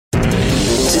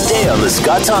weekday on The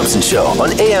Scott Thompson Show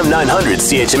on AM 900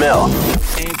 CHML.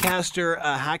 Ancaster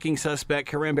hacking suspect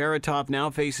Karen Baratov now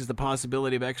faces the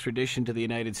possibility of extradition to the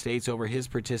United States over his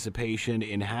participation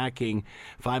in hacking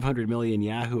 500 million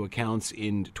Yahoo accounts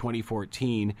in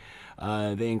 2014.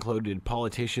 They included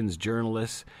politicians,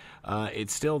 journalists.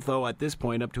 It's still, though, at this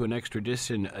point, up to an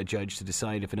extradition judge to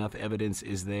decide if enough evidence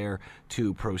is there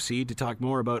to proceed. To talk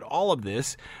more about all of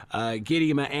this,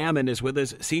 Gidi Maaman is with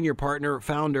us, senior partner,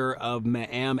 founder of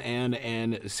Maaman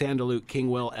and Sandiloot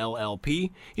Kingwell LLP.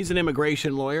 He's an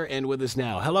immigration lawyer and with us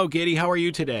now. Hello, Gidi. How are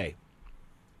you today?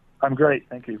 I'm great.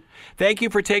 Thank you. Thank you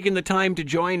for taking the time to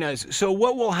join us. So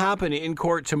what will happen in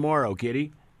court tomorrow,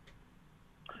 Gidi?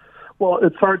 Well,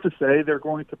 it's hard to say. They're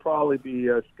going to probably be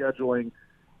scheduling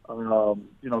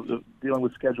dealing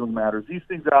with scheduling matters. These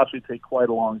things actually take quite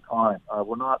a long time.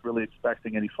 We're not really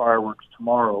expecting any fireworks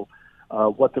tomorrow.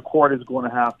 What the court is going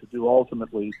to have to do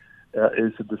ultimately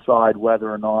is to decide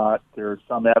whether or not there's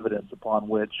some evidence upon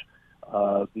which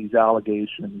these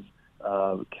allegations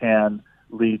can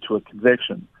lead to a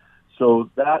conviction. So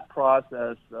that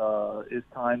process is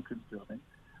time-consuming.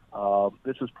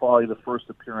 This is probably the first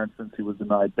appearance since he was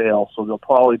denied bail, so there'll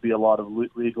probably be a lot of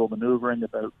legal maneuvering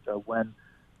about when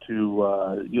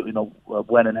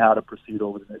and how to proceed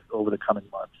over the coming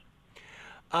months.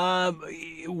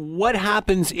 What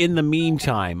happens in the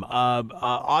meantime?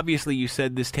 Obviously, you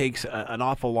said this takes an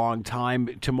awful long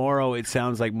time. Tomorrow, it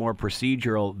sounds like more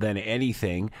procedural than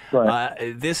anything.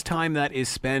 Right. This time that is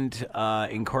spent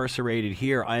incarcerated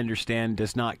here, I understand,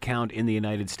 does not count in the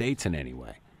United States in any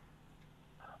way.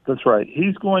 That's right.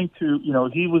 He's going to,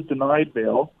 he was denied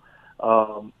bail.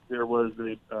 There was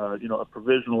a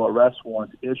provisional arrest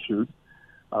warrant issued,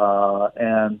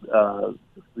 and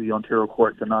the Ontario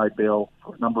court denied bail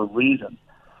for a number of reasons.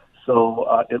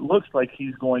 So it looks like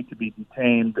he's going to be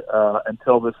detained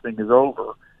until this thing is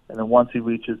over, and then once he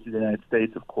reaches the United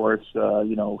States, of course,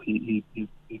 he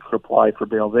could apply for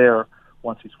bail there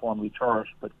once he's formally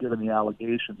charged. But given the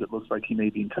allegations, it looks like he may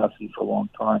be in custody for a long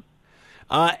time.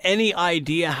 Any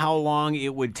idea how long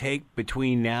it would take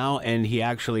between now and he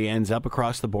actually ends up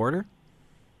across the border?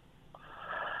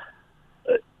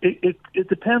 It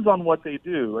depends on what they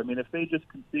do. I mean, if they just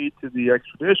concede to the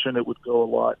extradition, it would go a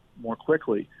lot more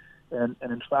quickly. And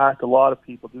in fact, a lot of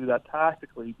people do that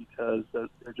tactically because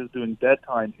they're just doing dead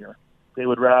time here. They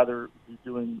would rather be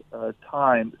doing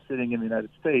time sitting in the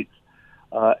United States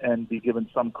and be given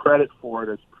some credit for it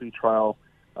as pretrial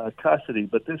custody,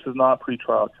 but this is not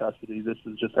pretrial custody. This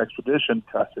is just extradition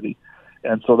custody,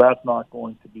 and so that's not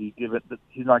going to be given.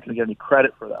 He's not going to get any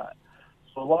credit for that.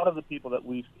 So a lot of the people that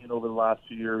we've seen over the last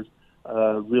few years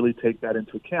really take that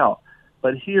into account.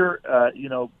 But here,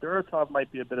 Baratov might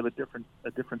be a bit of a different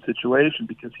situation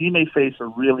because he may face a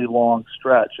really long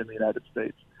stretch in the United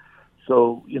States.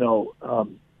 So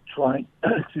trying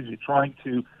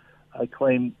to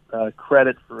claim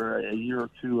credit for a year or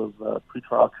two of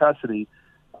pretrial custody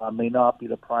may not be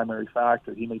the primary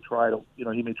factor. He may try to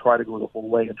go the whole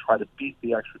way and try to beat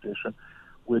the extradition,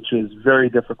 which is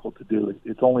very difficult to do.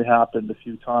 It's only happened a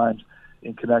few times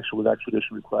in connection with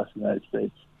extradition requests in the United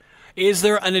States. Is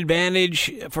there an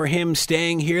advantage for him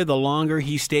staying here? The longer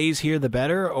he stays here, the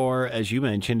better? Or, as you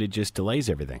mentioned, it just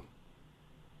delays everything?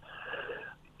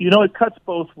 It cuts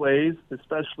both ways,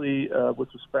 especially with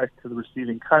respect to the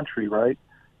receiving country, right?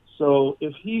 So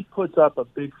if he puts up a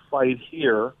big fight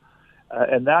here,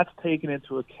 and that's taken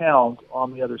into account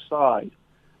on the other side,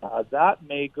 that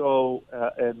may go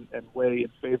and weigh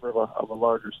in favor of a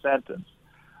larger sentence.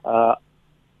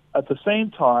 At the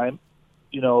same time,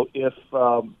 if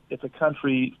a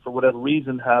country, for whatever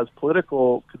reason, has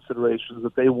political considerations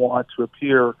that they want to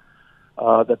appear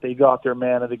that they got their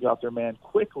man and they got their man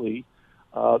quickly,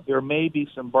 there may be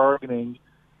some bargaining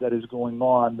that is going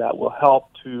on that will help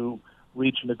to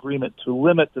reach an agreement to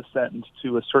limit the sentence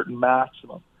to a certain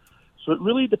maximum. So it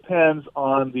really depends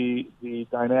on the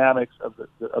dynamics of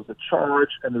the charge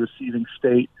and the receiving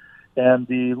state. And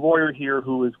the lawyer here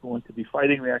who is going to be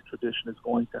fighting the extradition is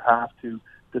going to have to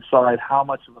decide how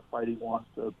much of a fight he wants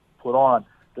to put on.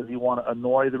 Does he want to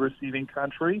annoy the receiving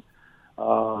country?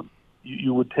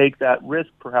 You would take that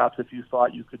risk perhaps if you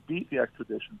thought you could beat the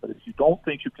extradition. But if you don't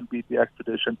think you can beat the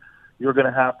extradition, you're going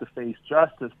to have to face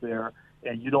justice there,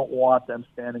 and you don't want them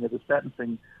standing at the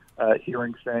sentencing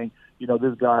hearing saying,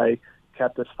 this guy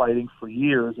kept us fighting for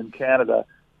years in Canada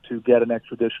to get an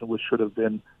extradition, which should have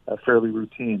been fairly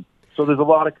routine. So there's a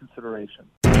lot of consideration.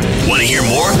 Want to hear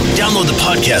more? Download the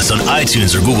podcast on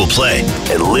iTunes or Google Play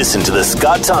and listen to The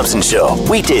Scott Thompson Show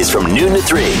weekdays from noon to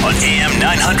 3 on AM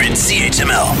 900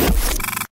 CHML.